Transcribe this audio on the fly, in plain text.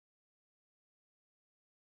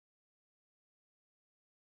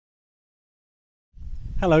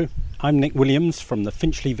Hello, I'm Nick Williams from the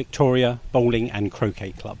Finchley Victoria Bowling and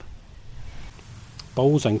Croquet Club.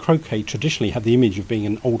 Bowls and croquet traditionally have the image of being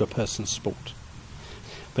an older person's sport.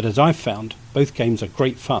 But as I've found, both games are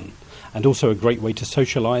great fun and also a great way to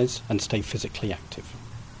socialise and stay physically active.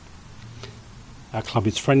 Our club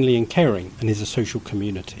is friendly and caring and is a social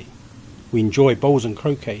community. We enjoy bowls and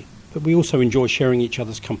croquet, but we also enjoy sharing each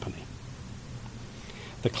other's company.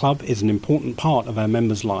 The club is an important part of our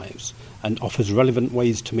members' lives and offers relevant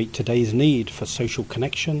ways to meet today's need for social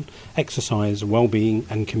connection, exercise, well-being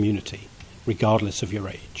and community, regardless of your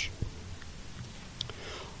age.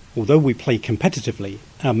 Although we play competitively,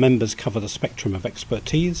 our members cover the spectrum of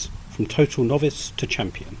expertise, from total novice to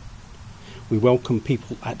champion. We welcome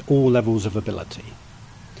people at all levels of ability.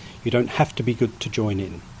 You don't have to be good to join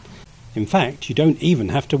in. In fact, you don't even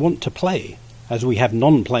have to want to play, as we have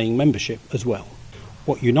non-playing membership as well.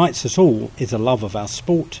 What unites us all is a love of our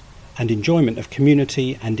sport and enjoyment of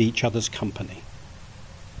community and each other's company.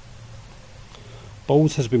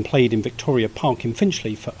 Bowls has been played in Victoria Park in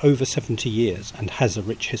Finchley for over 70 years and has a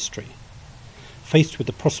rich history. Faced with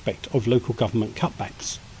the prospect of local government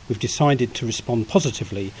cutbacks, we've decided to respond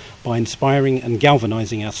positively by inspiring and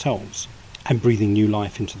galvanising ourselves and breathing new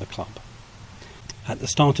life into the club. At the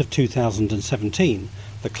start of 2017,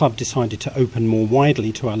 the club decided to open more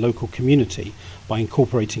widely to our local community by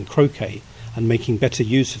incorporating croquet and making better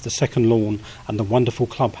use of the second lawn and the wonderful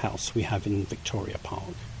clubhouse we have in Victoria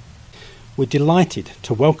Park. We're delighted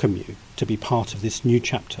to welcome you to be part of this new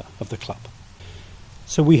chapter of the club.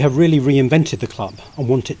 So we have really reinvented the club and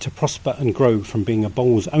want it to prosper and grow from being a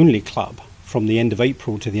bowls only club from the end of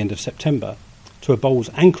April to the end of September to a bowls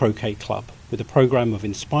and croquet club with a programme of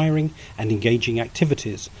inspiring and engaging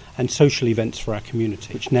activities and social events for our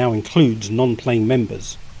community, which now includes non-playing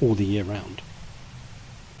members all the year round.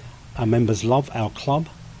 Our members love our club,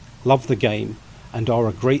 love the game, and are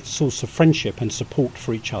a great source of friendship and support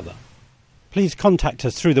for each other. Please contact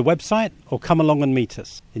us through the website or come along and meet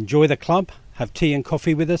us. Enjoy the club, have tea and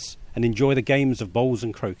coffee with us, and enjoy the games of bowls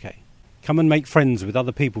and croquet. Come and make friends with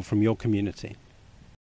other people from your community.